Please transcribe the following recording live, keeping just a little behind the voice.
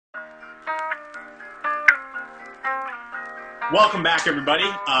Welcome back, everybody,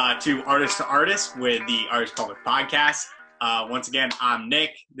 to Artist to Artist with the Artist Public Podcast. Once again, I'm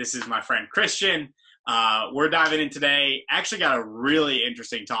Nick. This is my friend Christian. We're diving in today. Actually got a really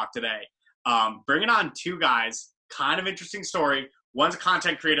interesting talk today. Bringing on two guys, kind of interesting story. One's a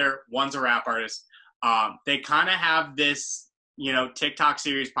content creator, one's a rap artist. They kind of have this, TikTok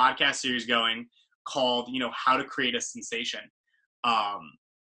series, podcast series going called, How to Create a Sensation.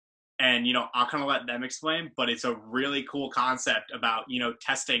 And, I'll kind of let them explain, but it's a really cool concept about,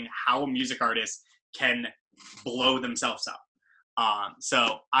 testing how a music artist can blow themselves up.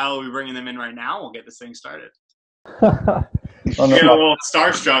 So I'll be bringing them in right now. We'll get this thing started. Oh, no. Get a little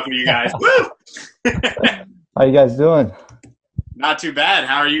starstruck with you guys. Woo! How you guys doing? Not too bad.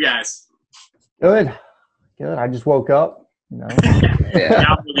 How are you guys? Good. I just woke up. Yeah,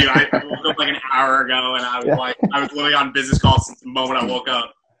 I woke up like an hour ago, and I was literally on business calls since the moment I woke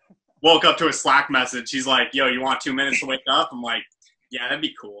up. Woke up to a Slack message. He's like, yo, you want 2 minutes to wake up? I'm like, yeah, that'd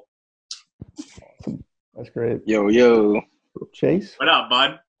be cool. That's great. Yo. Chase? What up,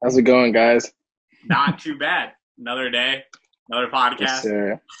 bud? How's it going, guys? Not too bad. Another day, another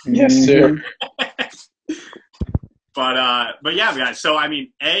podcast. Yes, sir. But yeah, guys. So,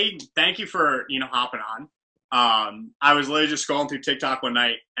 thank you for, hopping on. I was literally just scrolling through TikTok one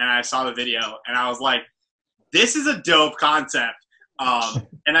night, and I saw the video, and I was like, this is a dope concept.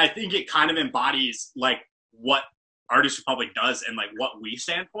 And I think it kind of embodies like what Artist Republic does and like what we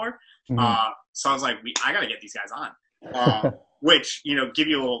stand for. Mm-hmm. So I was like, I got to get these guys on, which, give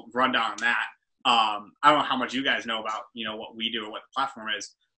you a little rundown on that. I don't know how much you guys know about, what we do or what the platform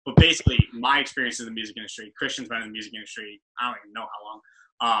is, but basically my experience in the music industry, Christian's been in the music industry. I don't even know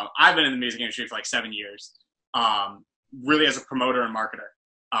how long. I've been in the music industry for like 7 years, really as a promoter and marketer.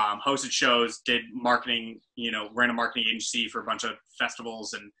 Hosted shows, did marketing, ran a marketing agency for a bunch of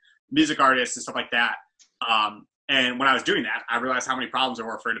festivals and music artists and stuff like that. And when I was doing that, I realized how many problems there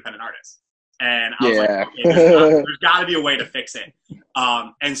were for independent artists. And I was like, okay, there's got to be a way to fix it.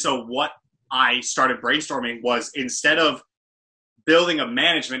 And so what I started brainstorming was, instead of building a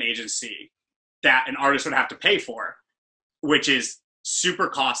management agency that an artist would have to pay for, which is super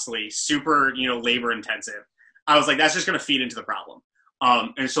costly, super, labor intensive, I was like, that's just going to feed into the problem.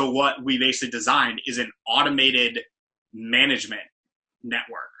 And so what we basically designed is an automated management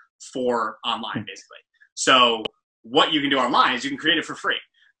network for online, basically. So what you can do online is you can create it for free.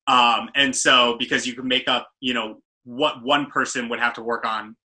 And so because you can make up, what one person would have to work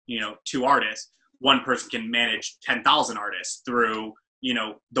on, 2 artists, one person can manage 10,000 artists through,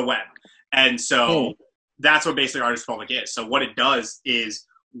 the web. And so that's what basically Artist Public is. So what it does is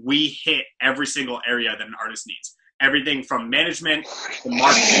we hit every single area that an artist needs. Everything from management to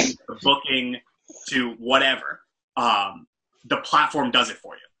marketing to booking to whatever. The platform does it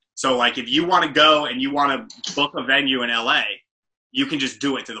for you. So like if you want to go and you want to book a venue in LA, you can just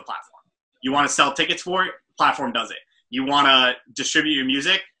do it through the platform. You want to sell tickets for it, platform does it. You want to distribute your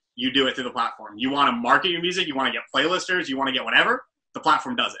music, you do it through the platform. You want to market your music, you want to get playlisters, you want to get whatever, the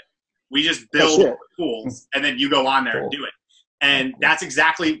platform does it. We just build tools and then you go on there and do it. And that's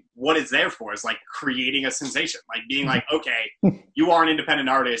exactly what it's there for, is like creating a sensation, like being like, okay, you are an independent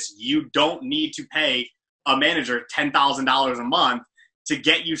artist. You don't need to pay a manager $10,000 a month to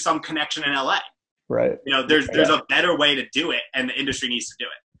get you some connection in LA. Right. There's a better way to do it, and the industry needs to do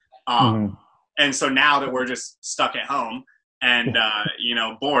it. And so now that we're just stuck at home and,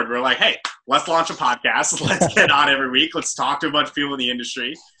 bored, we're like, hey, let's launch a podcast. Let's get on every week. Let's talk to a bunch of people in the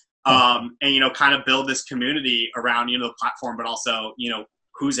industry. And, kind of build this community around, the platform, but also,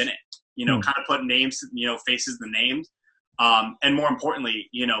 who's in it, kind of put names, faces the names. And more importantly,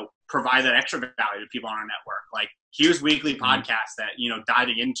 provide that extra value to people on our network. Like, here's weekly podcasts that,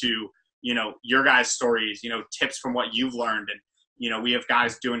 diving into, your guys' stories, tips from what you've learned. And, we have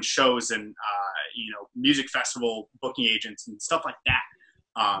guys doing shows and, music festival booking agents and stuff like that.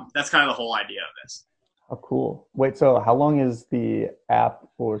 That's kind of the whole idea of this. Oh, cool. Wait, so how long has the app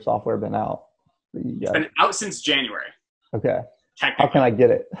or software been out? It's been out since January. Okay. How can I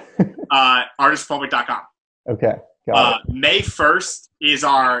get it? Artistpublic.com. Okay. Got it. May 1st is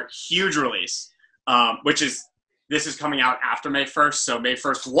our huge release, this is coming out after May 1st. So May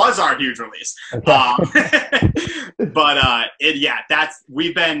 1st was our huge release. Okay.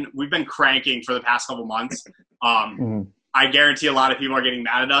 We've been cranking for the past couple months. I guarantee a lot of people are getting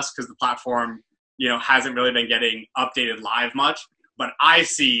mad at us because the platform, hasn't really been getting updated live much, but I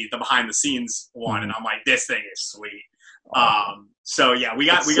see the behind the scenes one and I'm like, this thing is sweet. So yeah, we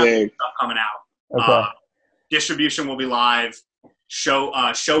got some stuff coming out. Okay. Distribution will be live. Show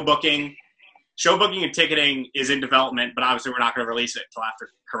booking and ticketing is in development, but obviously we're not going to release it until after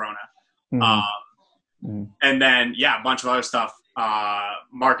Corona. And then, a bunch of other stuff,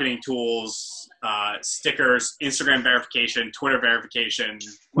 marketing tools, stickers, Instagram verification, Twitter verification,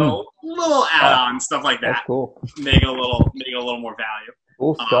 little add-on stuff like that. That's cool. Make it a little more value.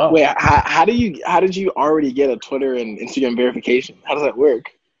 Cool stuff. Wait, how did you already get a Twitter and Instagram verification? How does that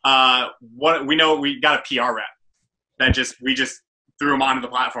work? What we know, we got a PR rep that we just threw them onto the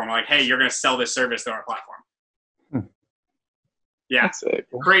platform. Like, hey, you're going to sell this service to our platform. Yeah,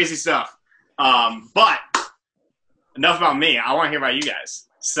 crazy stuff. But enough about me. I want to hear about you guys.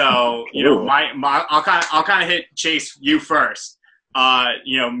 So, I'll kind of hit Chase you first.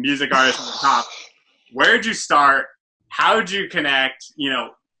 Music artist on the top. Where did you start? How did you connect?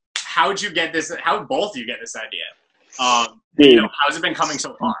 How did you get this? How did both of you get this idea? How's it been coming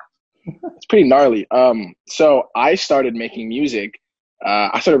so far? It's pretty gnarly. So I started making music.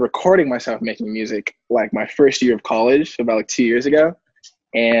 I started recording myself making music like my first year of college, about like 2 years ago.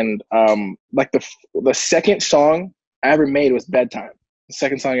 And like the second song I ever made was Bedtime. The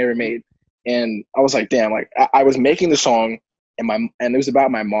second song I ever made. And I was like, damn, like I was making the song and it was about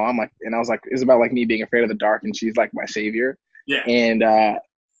my mom, like, and I was like, it was about like me being afraid of the dark and she's like my savior. Yeah. And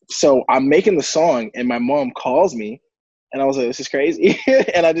so I'm making the song and my mom calls me and I was like, this is crazy.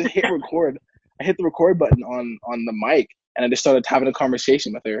 And I just hit record. I hit the record button on the mic and I just started having a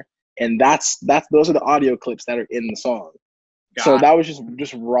conversation with her. And those are the audio clips that are in the song. So that was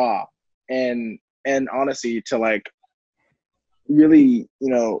just raw. And honestly, to like really,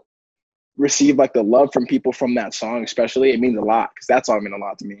 receive like the love from people from that song, especially, it means a lot because that song meant a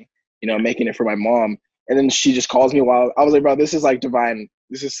lot to me, making it for my mom. And then she just calls me while I was like, bro, this is like divine.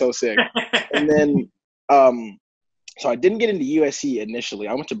 This is so sick. And then, so I didn't get into USC initially.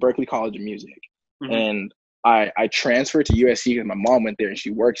 I went to Berklee College of Music, and I transferred to USC because my mom went there and she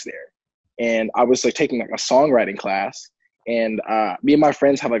works there. And I was like taking like a songwriting class, and me and my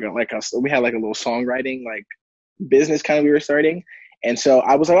friends have we had like a little songwriting like business kind of we were starting. And so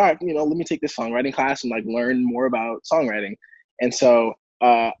I was like, all right, let me take this songwriting class and like learn more about songwriting. And so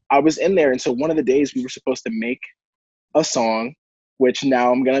I was in there. And so one of the days we were supposed to make a song, which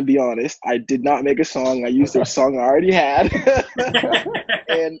now I'm going to be honest, I did not make a song. I used a song I already had.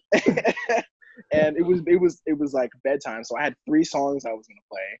 and it was like Bedtime. So I had 3 songs I was going to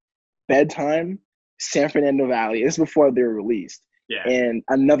play. Bedtime, San Fernando Valley. This is before they were released. Yeah. And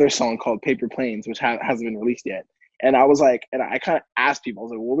another song called Paper Planes, which hasn't been released yet. And I was like, and I kind of asked people, I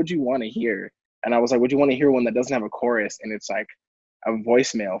was like, what would you want to hear? And I was like, would you want to hear one that doesn't have a chorus and it's like a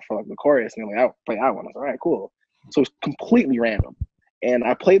voicemail for like the chorus? And they're like, I'll play that one. I was like, all right, cool. So it's completely random. And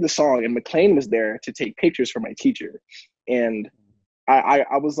I played the song and McLean was there to take pictures for my teacher. And I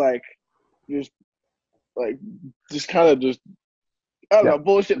was like, just kind of I don't know,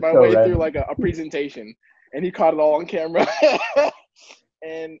 bullshit my way through like a presentation. And he caught it all on camera.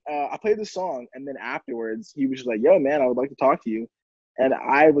 And I played the song, and then afterwards, he was just like, yo, man, I would like to talk to you. And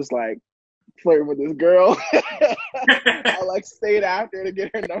I was like flirting with this girl. I like stayed after to get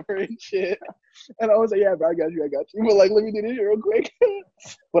her number and shit. And I was like, yeah, bro, I got you. But like, let me do this real quick.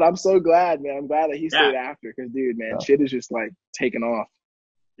 But I'm so glad, man. I'm glad that he stayed after because, dude, man, shit is just like taking off.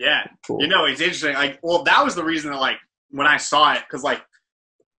 Yeah. Cool. It's interesting. Like, well, that was the reason that like when I saw it, because like,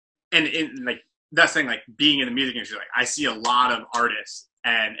 and like, that's the thing, like being in the music industry, like I see a lot of artists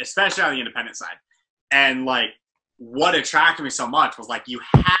and especially on the independent side. And like what attracted me so much was like you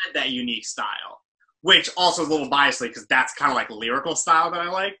had that unique style, which also is a little biasly because that's kind of like lyrical style that I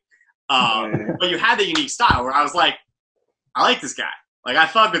like. But you had the unique style where I was like, I like this guy. Like I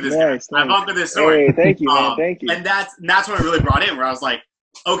fuck with this guy. I fuck with this story. Hey, thank you, man. Thank you. And that's what I really brought in where I was like,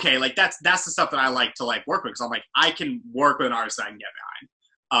 okay, like that's the stuff that I like to like work with. Cause I'm like, I can work with an artist that I can get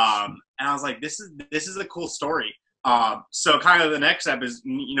behind. And I was like, this is a cool story. So kind of the next step is,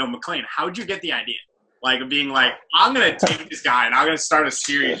 McLean, how'd you get the idea? Like being like, I'm going to take this guy and I'm going to start a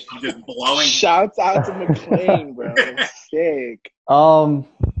series just blowing. Shouts out to McLean, bro. Sick.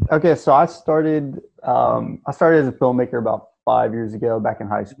 Okay. So I started as a filmmaker about 5 years ago back in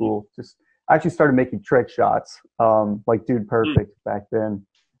high school. I actually started making trick shots, like Dude Perfect back then.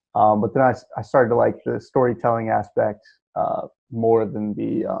 But then I started to like the storytelling aspect, more than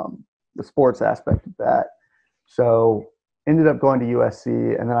the sports aspect of that. So ended up going to USC,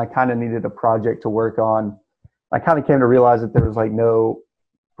 and then I kind of needed a project to work on. I kind of came to realize that there was like no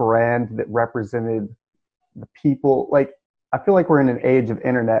brand that represented the people. Like I feel like we're in an age of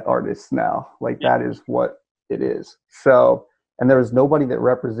internet artists now. Like that is what it is. So, and there was nobody that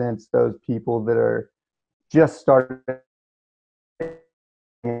represents those people that are just starting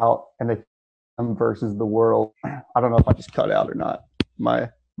out and they versus the world. I don't know if I just cut out or not. Am I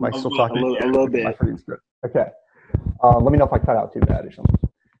still talking? A little bit. Okay. Let me know if I cut out too bad or something.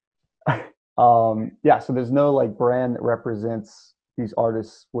 Yeah, so there's no like brand that represents these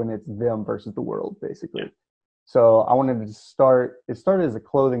artists when it's them versus the world, Yeah. basically. So I wanted to start. It started as a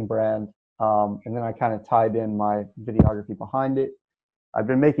clothing brand, and then I kind of tied in my videography behind it. I've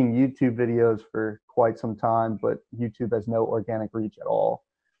been making YouTube videos for quite some time, but YouTube has no organic reach at all.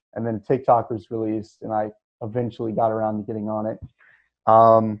 And then TikTok was released, and I eventually got around to getting on it.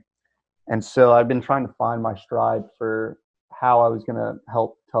 Um, and so I've been trying to find my stride for how I was going to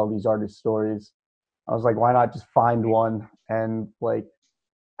help tell these artists' stories. I was like, why not just find one and like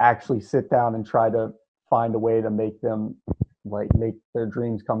actually sit down and try to find a way to make them like make their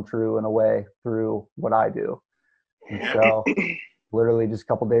dreams come true in a way through what I do. And so literally just a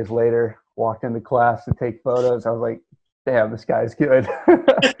couple days later, walked into class to take photos. I was like, damn, this guy's good.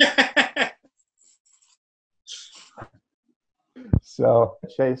 So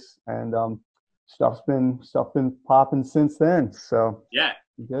Chase, and stuff been popping since then. So Yeah.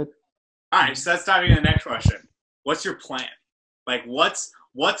 good. All right, so let's dive into the next question. What's your plan? Like, what's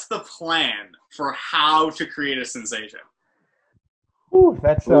the plan for how to create a sensation? Ooh,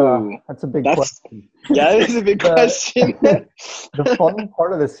 that's a big question. Yeah, it is a big question. The fun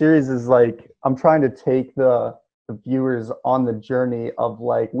part of the series is like I'm trying to take the viewers on the journey of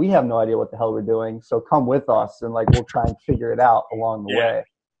like we have no idea what the hell we're doing, so come with us and like we'll try and figure it out along the way.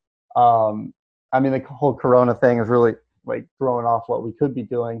 I mean, the whole Corona thing is really like throwing off what we could be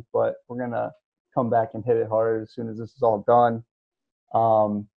doing, but we're gonna come back and hit it hard as soon as this is all done.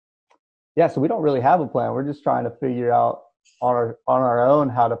 Yeah, so we don't really have a plan. We're just trying to figure out on our own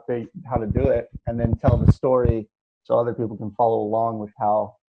how to do it, and then tell the story so other people can follow along with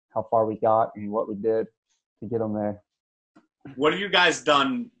how far we got and what we did to get them there. What have you guys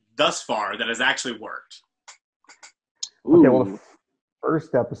done thus far that has actually worked? Okay, well, the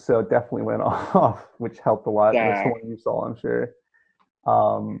first episode definitely went off, which helped a lot. Yeah. That's the one you saw, I'm sure.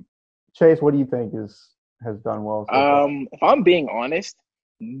 Chase, what do you think has done well so far? If I'm being honest,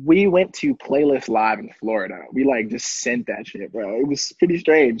 we went to Playlist Live in Florida. We like just sent that shit, bro. It was pretty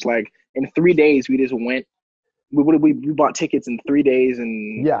strange. Like in 3 days, we just went. We bought tickets in 3 days,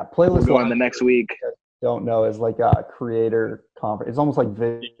 and yeah, Playlist we're going Live the next week. Don't know is like a creator conference. It's almost like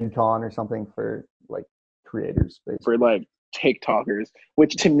VidCon or something for like creators, basically. For like TikTokers,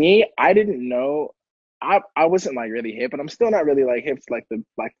 which to me, I didn't know. I wasn't like really hip, and I'm still not really like hip to like the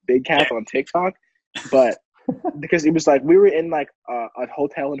big cats on TikTok, but because it was like we were in like a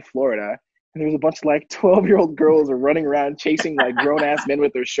hotel in Florida, and there was a bunch of like 12-year-old girls are running around chasing like grown ass men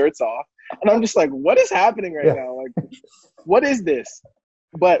with their shirts off, and I'm just like, what is happening right now? Like, what is this?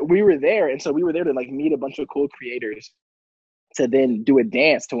 But we were there, and so we were there to like meet a bunch of cool creators to then do a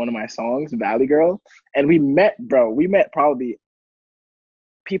dance to one of my songs, Valley Girl. And we met probably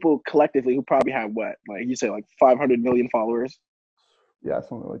people collectively who probably had what, like you say, like 500 million followers. Yeah,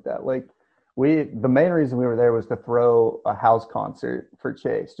 something like that. Like the main reason we were there was to throw a house concert for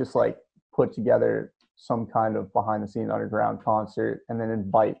Chase, just like put together some kind of behind the scene underground concert and then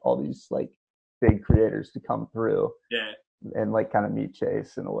invite all these like big creators to come through. Yeah. And like kind of meet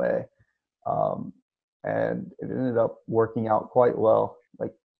Chase in a way. And it ended up working out quite well.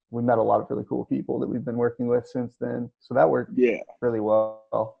 Like we met a lot of really cool people that we've been working with since then. So that worked really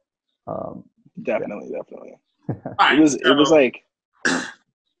well. Definitely. Right, it was like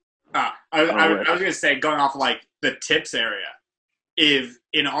I was gonna say, going off of like the tips area, if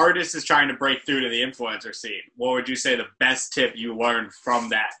an artist is trying to break through to the influencer scene, what would you say the best tip you learned from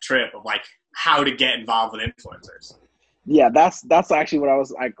that trip of like how to get involved with influencers? Yeah, that's actually what I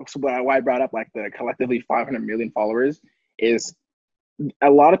was like. Why I brought up like the collectively 500 million followers is a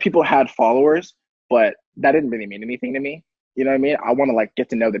lot of people had followers, but that didn't really mean anything to me. You know what I mean? I want to like get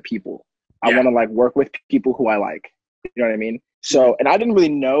to know the people. I want to like work with people who I like. You know what I mean? So, and I didn't really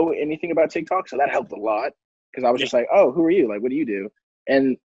know anything about TikTok, so that helped a lot because I was just like, oh, who are you? Like, what do you do?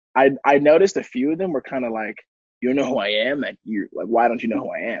 And I noticed a few of them were kind of like, you know who I am? Like, you like, why don't you know who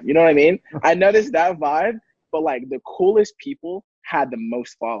I am? You know what I mean? I noticed that vibe. But like the coolest people had the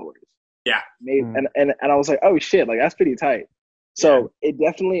most followers. Yeah. And I was like, oh shit, like that's pretty tight. So it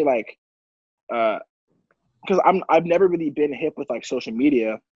definitely like because I've never really been hip with like social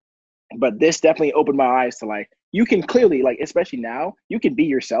media, but this definitely opened my eyes to like you can clearly like, especially now, you can be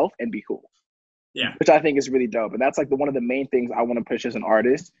yourself and be cool. Yeah. Which I think is really dope. And that's like one of the main things I want to push as an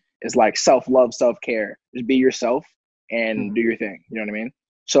artist is like self-love, self-care. Just be yourself and do your thing. You know what I mean?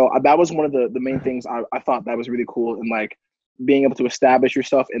 So that was one of the main things I thought that was really cool. And like being able to establish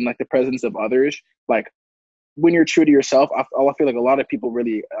yourself in like the presence of others, like when you're true to yourself, I feel like a lot of people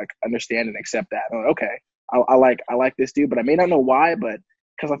really like understand and accept that. Like, okay, I like this dude, but I may not know why, but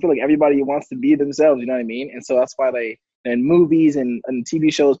because I feel like everybody wants to be themselves, you know what I mean? And so that's why And movies and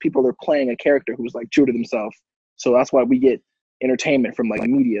TV shows, people are playing a character who's like true to themselves. So that's why we get entertainment from like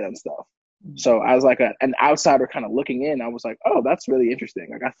media and stuff. So as like an outsider kind of looking in, I was like, oh, that's really interesting.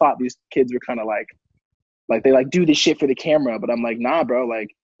 Like I thought these kids were kind of like they like do this shit for the camera, but I'm like, nah, bro, like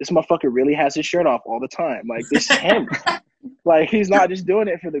this motherfucker really has his shirt off all the time. Like this is him. Like he's not just doing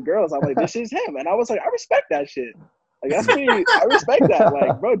it for the girls. I'm like, this is him. And I was like, I respect that shit. Like that's pretty, I respect that.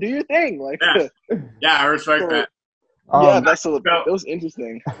 Like, bro, do your thing. Like yeah, I respect that. Yeah, that was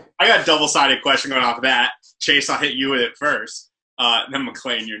interesting. I got a double-sided question going off of that. Chase, I'll hit you with it first. Then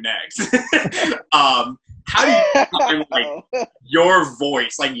McLean, you're next. How do you find like your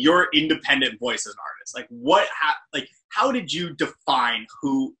voice, like your independent voice as an artist? Like how did you define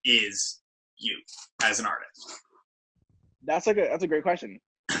who is you as an artist? That's a great question.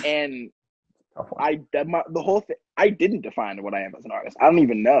 And the whole thing, I didn't define what I am as an artist. I don't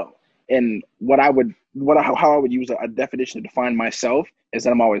even know. And how I would use a definition to define myself is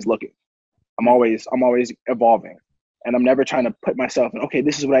that I'm always looking. I'm always evolving. And I'm never trying to put myself in, okay,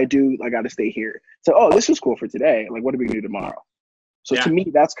 this is what I do. I got to stay here. So, oh, this was cool for today. Like, what are we going to do tomorrow? So to me,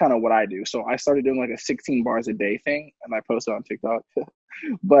 that's kind of what I do. So I started doing like a 16 bars a day thing, and I posted on TikTok.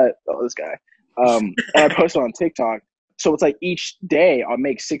 But, this guy. And I posted on TikTok. So it's like each day I'll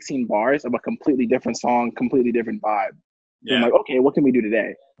make 16 bars of a completely different song, completely different vibe. Yeah. I'm like, okay, what can we do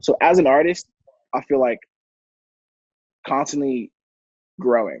today? So as an artist, I feel like constantly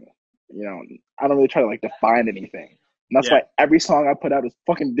growing. You know, I don't really try to like define anything. And that's why every song I put out is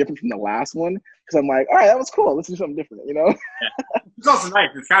fucking different from the last one. Because I'm like, all right, that was cool. Let's do something different, you know? Yeah. It's also nice.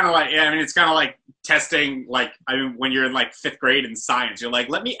 It's kind of like, it's kind of like testing, like, when you're in like 5th grade in science, you're like,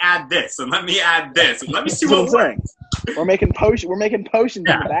 let me add this and let me add this and let me see what works. We're making potions in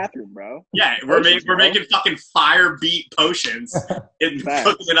the bathroom, bro. Yeah, we're making fucking fire beat potions and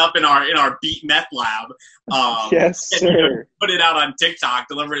cooking it up in our beat meth lab. Yes, sir. And, put it out on TikTok,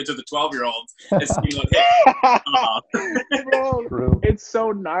 deliver it to the 12-year-olds, and see what hits. Bro, it's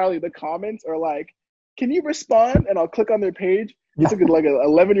so gnarly. The comments are like, "Can you respond?" And I'll click on their page. It's like an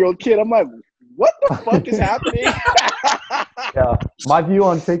 11-year-old kid. I'm like, what the fuck is happening? Yeah, my view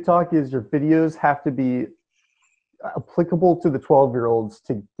on TikTok is your videos have to be applicable to the 12-year-olds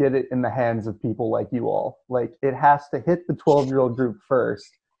to get it in the hands of people like you all. Like it has to hit the 12-year-old group first.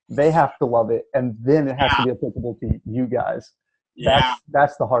 They have to love it, and then it has to be applicable to you guys.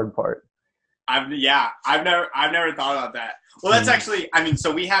 That's the hard part. I've never thought about that. Well, that's actually,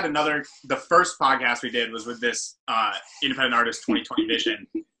 so we had the first podcast we did was with this independent artist 2020 Vision.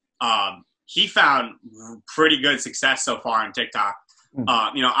 He found pretty good success so far on TikTok.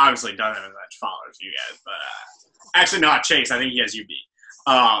 Obviously doesn't have as much followers as you guys, but actually not Chase. I think he has you beat.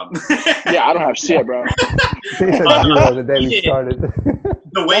 Yeah, I don't have shit, bro. Chase had 0 the day we started.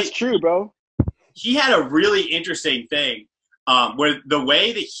 That's true, bro. He had a really interesting thing where the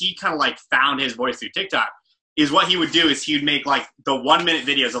way that he kind of like found his voice through TikTok is what he would do is he would make like the 1-minute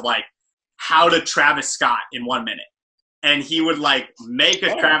videos of like how to Travis Scott in 1 minute. And he would like make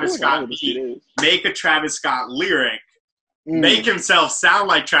a Travis Scott beat, make a Travis Scott lyric, make himself sound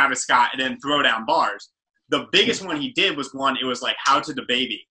like Travis Scott, and then throw down bars. The biggest one he did was it was like how to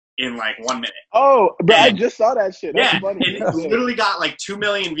DaBaby in like 1 minute. Oh, but I just saw that shit. That's funny. And it literally got like 2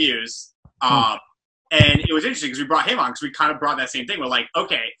 million views. And it was interesting because we brought him on because we kind of brought that same thing. We're like,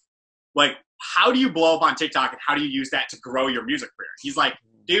 okay, like how do you blow up on TikTok and how do you use that to grow your music career? He's like,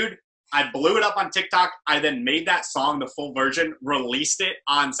 dude, I blew it up on TikTok. I then made that song the full version, released it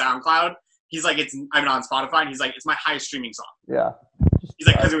on SoundCloud. He's like, on Spotify. And he's like, it's my highest streaming song. Yeah. He's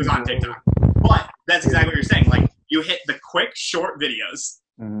like, because it was on TikTok. But that's exactly what you're saying. Like, you hit the quick, short videos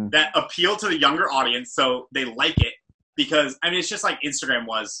that appeal to the younger audience so they like it. Because, it's just like Instagram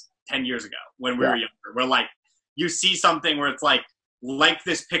was 10 years ago when we were younger. Where, like, you see something where it's like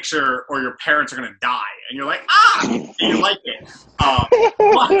this picture or your parents are going to die. And you're like, and you like it.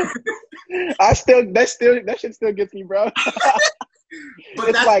 That shit still gets me, bro. But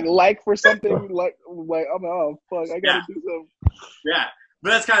it's like for something, like I'm oh, fuck, I got to do something. Yeah. But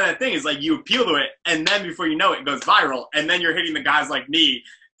that's kind of that thing is like you appeal to it, and then before you know it, it goes viral, and then you're hitting the guys like me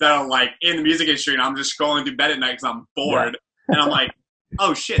that are like in the music industry, and I'm just scrolling through bed at night because I'm bored, and I'm like,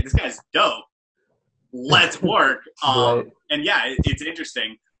 oh shit, this guy's dope. Let's work. And it's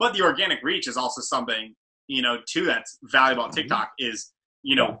interesting. But the organic reach is also something, too, that's valuable on TikTok is,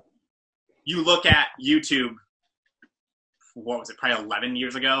 you look at YouTube, what was it, probably 11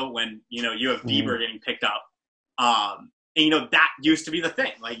 years ago when, you have Bieber getting picked up. And, that used to be the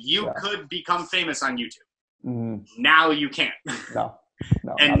thing. Like, you could become famous on YouTube. Now you can't. No,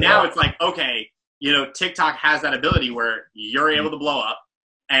 and now it's like, okay, TikTok has that ability where you're able to blow up.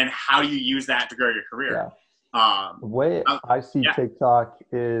 And how do you use that to grow your career? The way I see yeah. TikTok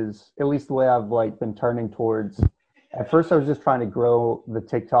is, at least the way I've like been turning towards. At first, I was just trying to grow the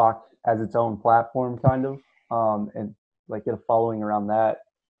TikTok as its own platform, kind of, and like get a following around that.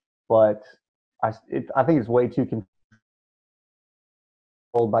 But I think it's way too controlled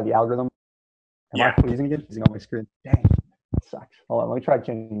by the algorithm. Am I freezing again? Freezing on my screen. Dang, it sucks. Hold on, let me try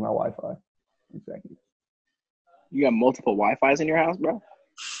changing my Wi-Fi. 1 second. You got multiple Wi-Fis in your house, bro?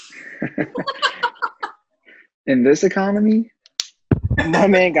 In this economy? My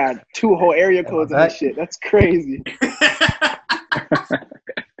man got 2 whole area codes in this shit. That's crazy.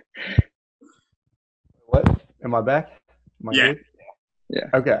 What? Am I back? Am I good? Yeah.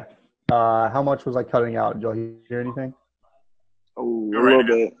 Okay. How much was I cutting out? Did y'all hear anything? Oh, a little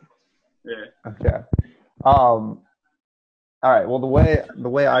bit. Yeah. Okay. All right. Well, the way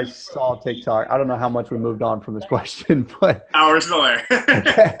I saw TikTok, I don't know how much we moved on from this question, but we're still there.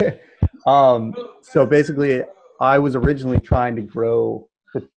 okay. So basically, I was originally trying to grow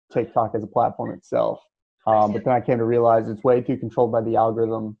the TikTok as a platform itself, but then I came to realize it's way too controlled by the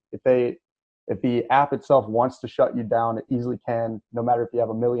algorithm. If the app itself wants to shut you down, it easily can. No matter if you have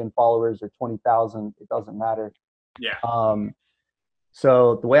 1 million followers or 20,000, it doesn't matter. Yeah.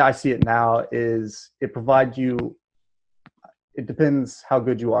 So the way I see it now is it provides you. It depends how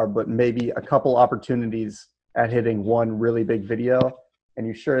good you are, but maybe a couple opportunities at hitting one really big video, and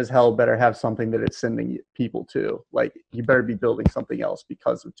you sure as hell better have something that it's sending people to. Like, you better be building something else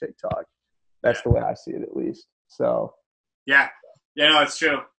because of TikTok. That's the way I see it, at least. So. Yeah. Yeah, no, it's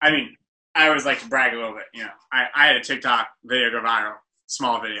true. I mean, I always like to brag a little bit. You know, I had a TikTok video go viral,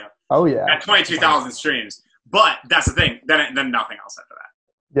 small video. Oh yeah. At 22,000 streams. But that's the thing. Then nothing else after that.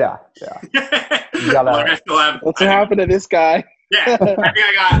 Yeah. Like I still have. What's happened to this guy? Yeah, I think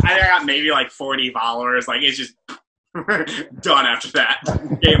I got maybe like 40 followers. Like, it's just done after that.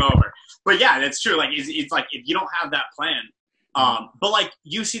 Game over. But yeah, that's true. Like, it's like if you don't have that plan, but like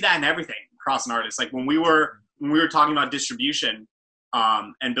you see that in everything across an artist. Like when we were talking about distribution,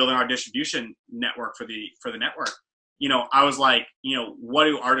 and building our distribution network for the network. You know, I was like, you know, what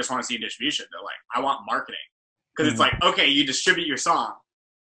do artists want to see in distribution? They're like, I want marketing. Because it's like, okay, you distribute your song,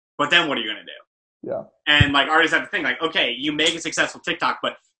 but then what are you going to do? Yeah. And like artists have to think like, okay, you make a successful TikTok,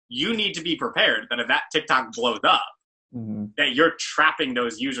 but you need to be prepared that if that TikTok blows up, that you're trapping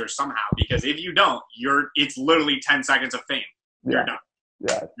those users somehow. Because if you don't, it's literally 10 seconds of fame. You're done.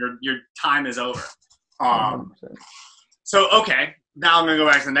 Yeah. Your time is over. 100%. So, okay, now I'm going to go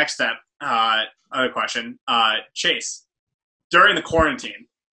back to the next step. Other question. Chase, during the quarantine,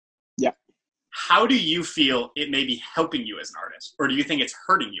 how do you feel it may be helping you as an artist? Or do you think it's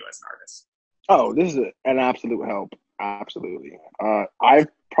hurting you as an artist? Oh, this is an absolute help. Absolutely. I've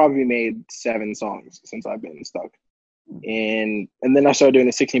probably made 7 songs since I've been stuck. And then I started doing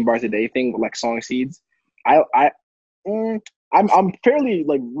the 16 bars a day thing with like song seeds. I'm fairly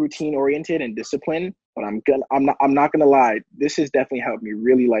like routine oriented and disciplined, but I'm not gonna lie. This has definitely helped me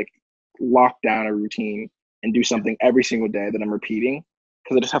really like lock down a routine and do something every single day that I'm repeating,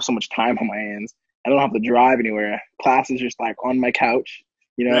 because I just have so much time on my hands. I don't have to drive anywhere. Class is just like on my couch,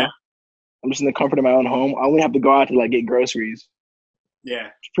 you know. Yeah. I'm just in the comfort of my own home. I only have to go out to like get groceries. Yeah,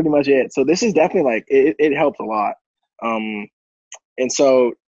 that's pretty much it. So this is definitely like it helps a lot. And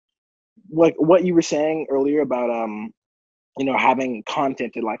so like what you were saying earlier about you know, having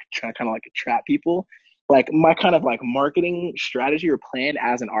content to like kind of like attract people, like my kind of like marketing strategy or plan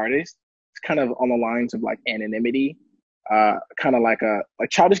as an artist is kind of on the lines of like anonymity. Kind of like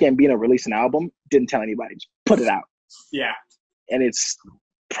Childish Gambino released an album, didn't tell anybody, just put it out. Yeah. And it's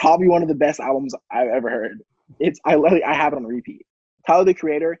probably one of the best albums I've ever heard. I have it on repeat. Tyler, the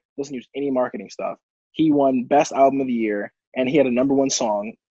Creator, doesn't use any marketing stuff. He won Best Album of the Year, and he had a #1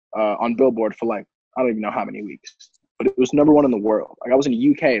 song on Billboard for like, I don't even know how many weeks. But it was #1 in the world. Like I was in the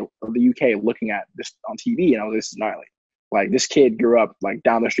UK looking at this on TV, and I was like, this is gnarly. Like this kid grew up like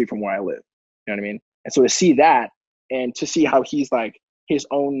down the street from where I live. You know what I mean? And so to see that, and to see how he's like his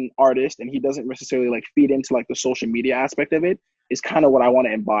own artist, and he doesn't necessarily like feed into like the social media aspect of it, is kind of what I want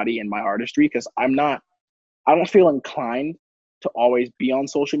to embody in my artistry. Because I don't feel inclined to always be on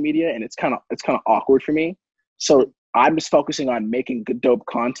social media, and it's kind of awkward for me. So I'm just focusing on making good, dope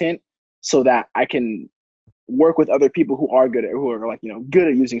content so that I can work with other people who are like, you know, good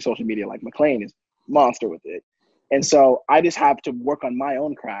at using social media. Like McLean is monster with it. And so I just have to work on my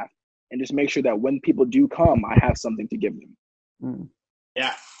own craft and just make sure that when people do come, I have something to give them.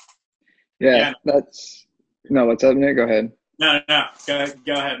 Yeah. That's no, what's up, Nick? Go ahead. No.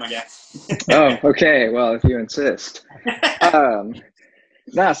 Go ahead, my guy. Oh, okay. Well, if you insist.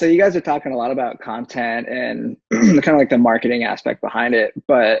 So you guys are talking a lot about content and kind of like the marketing aspect behind it,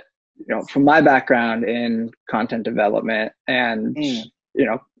 but from my background in content development and,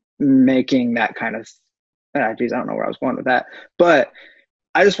 making that kind of, geez, I don't know where I was going with that, but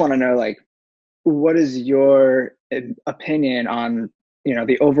I just want to know, like, what is your opinion on,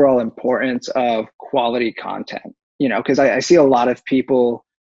 the overall importance of quality content? Because I see a lot of people,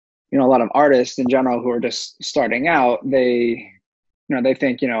 a lot of artists in general who are just starting out, they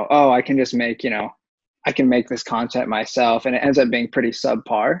think, oh, I can just make, I can make this content myself, and it ends up being pretty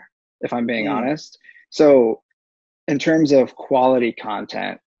subpar, if I'm being honest. So in terms of quality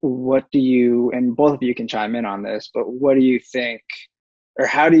content, what do you, and both of you can chime in on this, but what do you think, or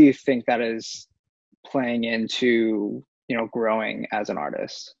how do you think that is playing into, growing as an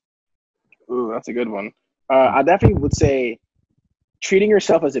artist? Ooh, that's a good one. I definitely would say treating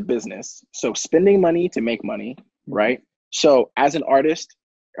yourself as a business. So spending money to make money, right? So as an artist,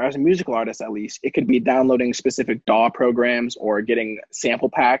 or as a musical artist at least, it could be downloading specific DAW programs or getting sample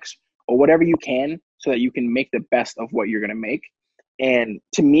packs or whatever you can so that you can make the best of what you're going to make. And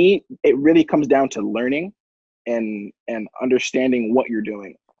to me, it really comes down to learning and understanding what you're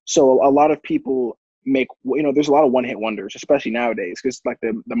doing. So a lot of people make, there's a lot of one-hit wonders, especially nowadays, because like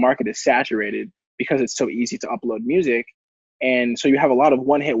the market is saturated because it's so easy to upload music. And so you have a lot of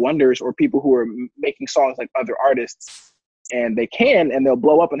one-hit wonders or people who are making songs like other artists, and they'll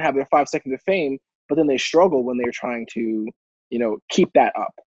blow up and have their 5 seconds of fame, but then they struggle when they're trying to, keep that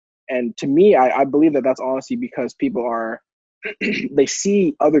up. And to me, I believe that that's honestly because people are, they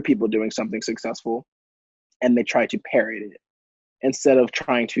see other people doing something successful and they try to parrot it instead of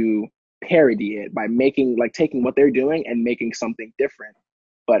trying to parody it by taking what they're doing and making something different,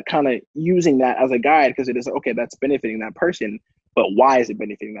 but kind of using that as a guide because it is, okay, that's benefiting that person, but why is it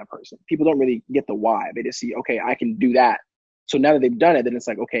benefiting that person? People don't really get the why. They just see, okay, I can do that. So now that they've done it, then it's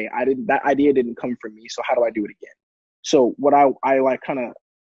like, okay, that idea didn't come from me. So how do I do it again? So what I like kind of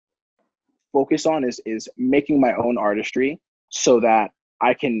focus on is making my own artistry so that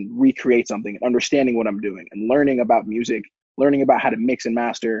I can recreate something and understanding what I'm doing and learning about music, learning about how to mix and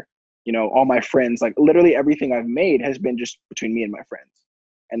master. All my friends, like literally everything I've made has been just between me and my friends.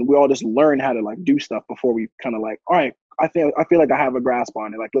 And we all just learn how to like do stuff before we kind of like, all right, I feel like I have a grasp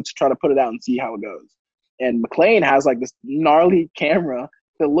on it. Like, let's try to put it out and see how it goes. And McLean has like this gnarly camera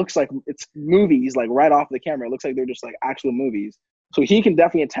that looks like it's movies, like right off the camera. It looks like they're just like actual movies. So he can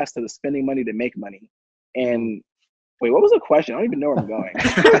definitely attest to the spending money to make money. And wait, what was the question? I don't even know where I'm going.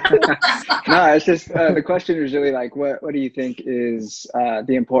 No, it's just the question is really like, what do you think is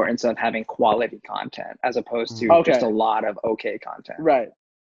the importance of having quality content as opposed to just a lot of okay content? Right.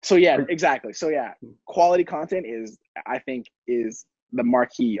 So yeah, exactly. So yeah, quality content I think is the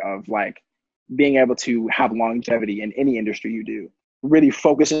marquee of like being able to have longevity in any industry you do. Really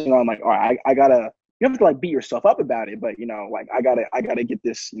focusing on like, all right, you have to like beat yourself up about it, but like I gotta get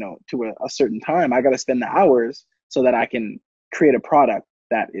this, to a certain time. I gotta spend the hours so that I can create a product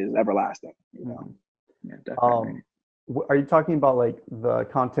that is everlasting. Yeah, definitely. Are you talking about like the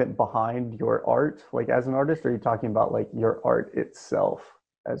content behind your art, like as an artist, or are you talking about like your art itself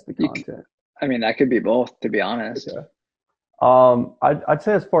as the content? That could be both, to be honest. Okay. I'd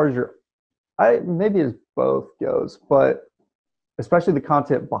say as far as maybe as both goes, but especially the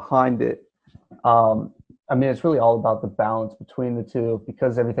content behind it. It's really all about the balance between the two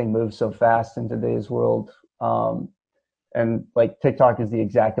because everything moves so fast in today's world. And like TikTok is the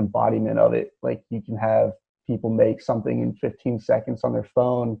exact embodiment of it. Like you can have people make something in 15 seconds on their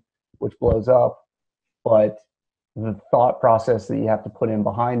phone, which blows up. But the thought process that you have to put in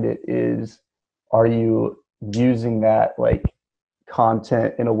behind it is, are you using that like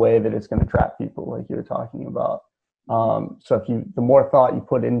content in a way that it's going to trap people like you were talking about? So the more thought you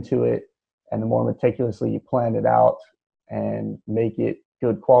put into it and the more meticulously you plan it out and make it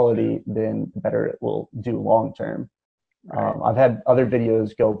good quality, then the better it will do long term. I've had other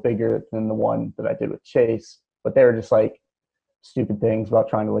videos go bigger than the one that I did with Chase, but they were just like stupid things about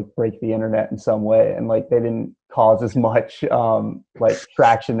trying to like break the internet in some way, and like they didn't cause as much like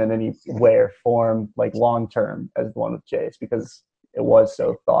traction in any way or form like long term as the one with Chase because it was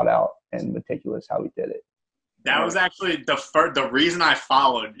so thought out and meticulous how he did it. That was actually the reason I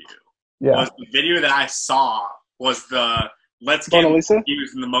followed you. Yeah. Was the video that I saw was the let's get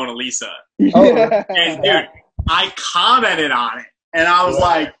views in the Mona Lisa. Yeah. And dude, I commented on it and I was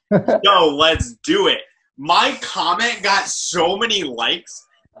like, yo, let's do it. My comment got so many likes.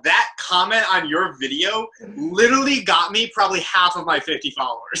 That comment on your video literally got me probably half of my 50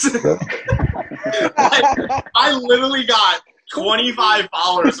 followers. I literally got 25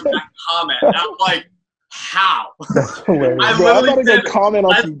 followers from that comment. And I'm like, how? That's hilarious. I Bro, I literally gotta go said, comment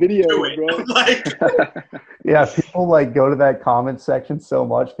on let's some do videos, it. bro. Like, Yeah, people like go to that comment section so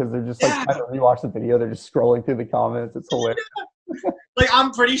much because they're just like yeah. trying to rewatch the video. They're just scrolling through the comments. It's hilarious. Like,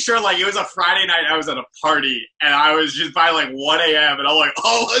 I'm pretty sure, like, it was a Friday night. I was at a party, and I was just by, like, 1 a.m., and I'm like,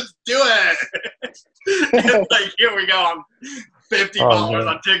 oh, let's do it. Like, here we go. I'm 50 followers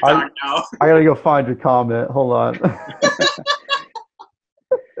man. on TikTok now. I gotta go find your comment. Hold on.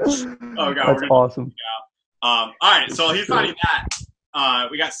 Oh, God. That's awesome. All right, so he's finding that.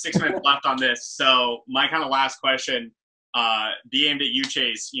 We got 6 minutes left on this. So my kind of last question, be aimed at you,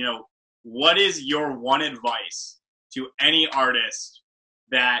 Chase. You know, what is your one advice to any artist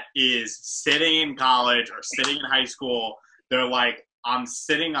that is sitting in college or sitting in high school? They're like, I'm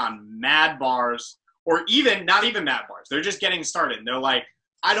sitting on mad bars, or even not even mad bars. They're just getting started. And they're like,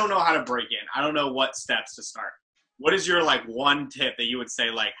 I don't know how to break in. I don't know what steps to start. What is your like one tip that you would say,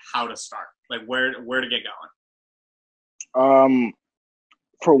 like, how to start, like where to get going?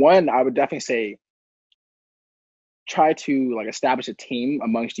 For one, I would definitely say try to like establish a team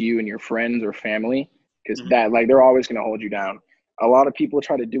amongst you and your friends or family, because that like they're always going to hold you down. A lot of people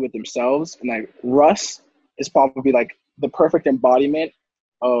try to do it themselves, and like Russ is probably like the perfect embodiment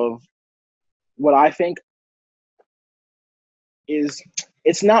of what I think is,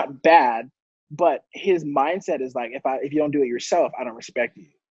 it's not bad, but his mindset is like, if you don't do it yourself, I don't respect you.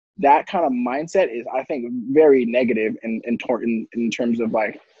 That kind of mindset is, I think, very negative in terms of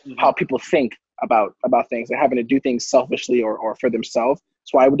like how people think about things. They're having to do things selfishly or for themselves.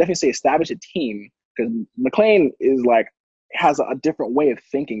 So I would definitely say establish a team, because McLean is like has a different way of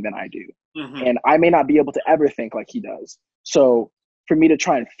thinking than I do, and I may not be able to ever think like he does. So for me to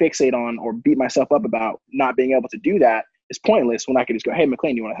try and fixate on or beat myself up about not being able to do that is pointless when I could just go, hey,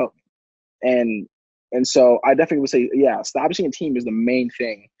 McLean, you want to help me? And so I definitely would say, yeah, establishing a team is the main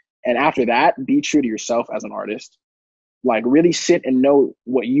thing. And after that, be true to yourself as an artist. Like really sit and know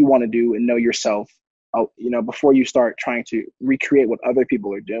what you want to do and know yourself, before you start trying to recreate what other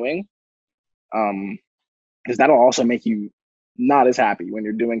people are doing. Because that'll also make you not as happy when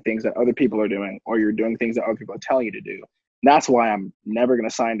you're doing things that other people are doing, or you're doing things that other people are telling you to do. And that's why I'm never going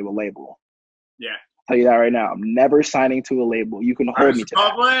to sign to a label. Yeah. I'll tell you that right now. I'm never signing to a label. You can hold me to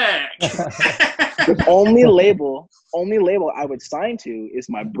that. The only label I would sign to is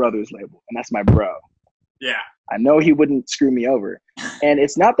my brother's label, and that's my bro. Yeah. I know he wouldn't screw me over. And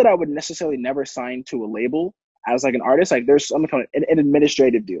it's not that I would necessarily never sign to a label as like an artist. Like there's something called an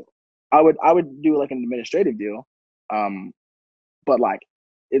administrative deal. I would do like an administrative deal. But like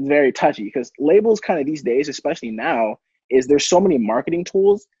it's very touchy, because labels kind of these days, especially now, is there's so many marketing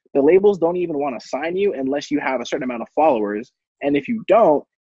tools. The labels don't even want to sign you unless you have a certain amount of followers. And if you don't,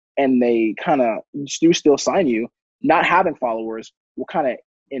 and they kind of do still sign you, not having followers will kind of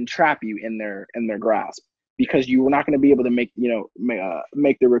entrap you in their grasp, because you are not going to be able to make the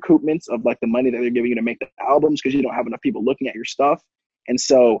recoupments of like the money that they're giving you to make the albums, because you don't have enough people looking at your stuff. And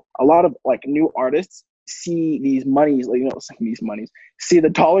so a lot of like new artists see these monies, see the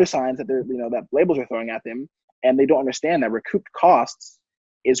dollar signs that they're that labels are throwing at them, and they don't understand that recouped costs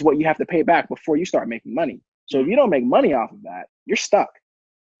is what you have to pay back before you start making money. So if you don't make money off of that, you're stuck.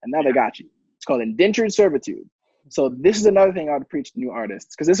 And now they got you. It's called indentured servitude. So this is another thing I would preach to new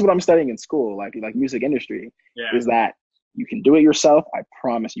artists, because this is what I'm studying in school, like music industry, is that you can do it yourself. I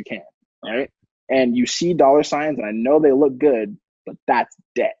promise you can. Right? And you see dollar signs, and I know they look good, but that's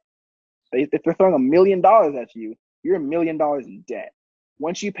debt. If they're throwing $1 million at you, you're $1 million in debt.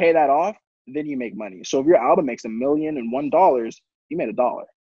 Once you pay that off, then you make money. So if your album makes $1,001, you made $1. See what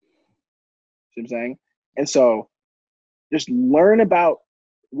I'm saying? And so just learn about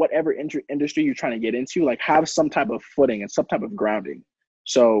whatever industry you're trying to get into, like have some type of footing and some type of grounding.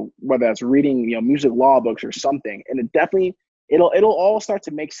 So whether that's reading, music law books or something, and it'll all start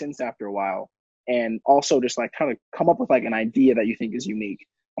to make sense after a while. And also just like kind of come up with like an idea that you think is unique.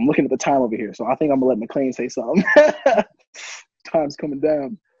 I'm looking at the time over here, so I think I'm gonna let McLean say something. Time's coming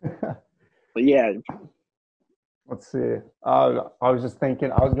down. But yeah. Let's see. I was just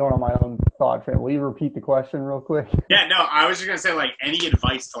thinking, I was going on my own thought train. Will you repeat the question real quick? Yeah, no, I was just going to say, like, any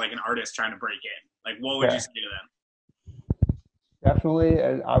advice to, like, an artist trying to break in? Like, what would you say to them? Definitely,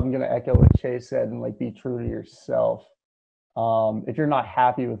 and I'm going to echo what Chase said, and, like, be true to yourself. If you're not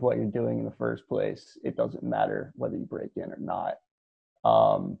happy with what you're doing in the first place, it doesn't matter whether you break in or not.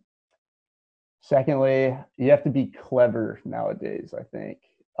 Secondly, you have to be clever nowadays, I think,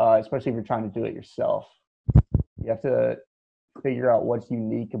 especially if you're trying to do it yourself. You have to figure out what's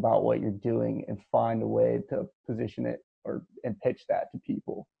unique about what you're doing and find a way to position it and pitch that to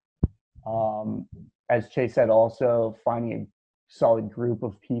people. As Chase said, also finding solid group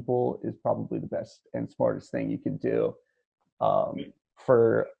of people is probably the best and smartest thing you could do.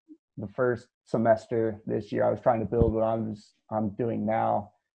 For the first semester this year, I was trying to build what I'm doing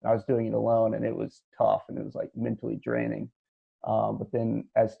now. And I was doing it alone, and it was tough, and it was like mentally draining. But then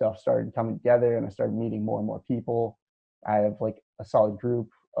as stuff started coming together and I started meeting more and more people, I have like a solid group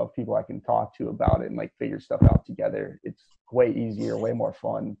of people I can talk to about it and like figure stuff out together. It's way easier, way more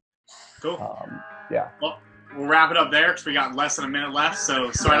fun. Cool. Yeah. Well, we'll wrap it up there because we got less than a minute left,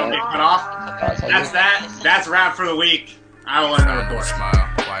 so I don't get cut off. That's that. That's wrap for the week. I will end the recording. Smile,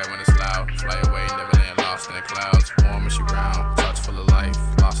 quiet when it's loud. Fly away, never land lost in the clouds. Warm as you round, touch full of life.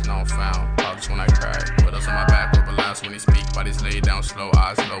 Lost and unfound. Problems when I cry. What else on my back? Rubber laughs when he speak. Bodies laid down slow,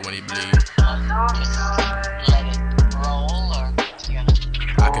 eyes low when he bleed. Just let it roll, or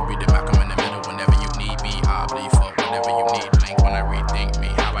I could be the Malcolm in the middle whenever you need me. I'll bleed for whenever you need. Blink when I rethink me.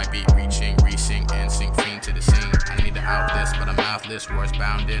 How I be reaching, re-sink, and sink fiend to the scene. I need to out this, but I'm mouthless. Words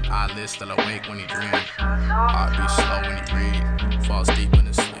bounded, eyeless, still awake when he dream. Heart beat slow when he breathe. Falls deep in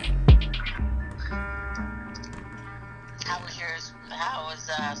his sleep. how was yours?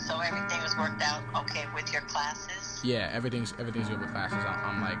 So everything was worked out okay with your classes? Yeah, everything's good with classes.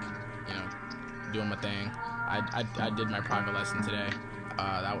 I'm like, doing my thing. I did my private lesson today.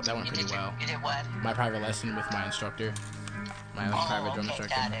 That went pretty well. You did what? My private lesson with my instructor. My private drum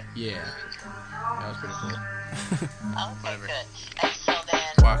instructor. Got it. Yeah. That was pretty cool. Okay, good. And so then,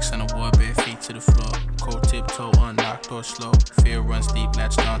 Walks on the wood, bare feet to the floor. Cold tiptoe, unlocked or slow. Fear runs deep,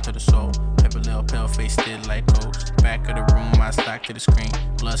 latched onto the soul. Pepper little pale face, still like ghost. Back of the room, I stock to the screen.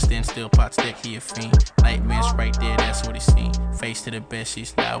 Blood stand still, pot stick, he a fiend. Nightmares right there, that's what he seen. Face to the bed,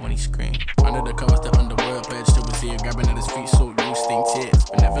 she's loud when he scream. Under the covers, the underworld, bed still was here. Grabbing at his feet, so you stink tears.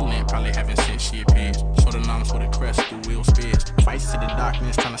 Benevolent, probably haven't since she appears. Shoulder arms with a crest through wheel spears. Fights to the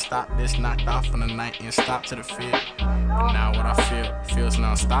darkness, trying to stop this. Knocked off on the night and stop to the fear. But now what I feel, feels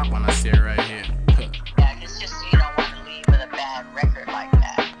non-stop when I see it right here. yeah, it's just you don't want to leave with a bad record like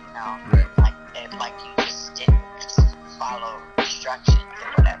that, Right. Like you just didn't follow instructions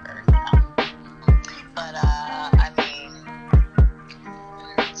or whatever, But I mean,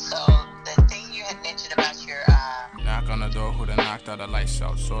 so the thing you had mentioned about your Knock on the door, who done knocked all the lights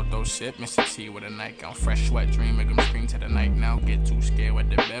out. So those shit, Mr. T with a nightgown. Fresh sweat, dream, make 'em scream to the night now. Get too scared with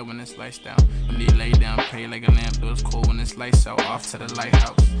the bed when it's lights down. When they lay down, pray like a lamp, feels cold when it's lights out. Off to the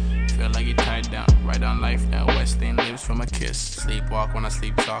lighthouse. Feel like he tied down, right on life now. West End lives from a kiss. Sleepwalk when I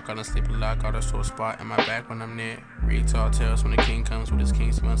sleep talk, I don't sleep a lot. Got a sore spot in my back when I'm near. Read tall tales when the king comes with his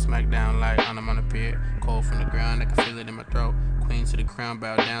king smell. Smack down like on him on the pier. Cold from the ground, I can feel it in my throat. Queen to the crown,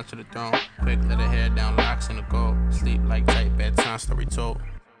 bow down to the throne. Quick, let her hair down, locks in the gold. Sleep like tight, bedtime story told.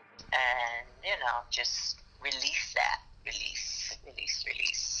 and just release that,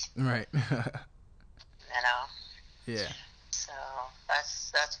 release. Right. Yeah. So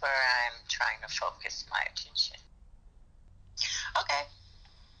that's where I'm trying to focus my attention. Okay.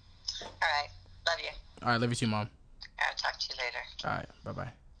 All right. Love you. All right, love you too, Mom. I'll talk to you later. All right, bye-bye.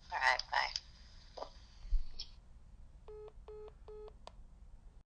 All right. Bye.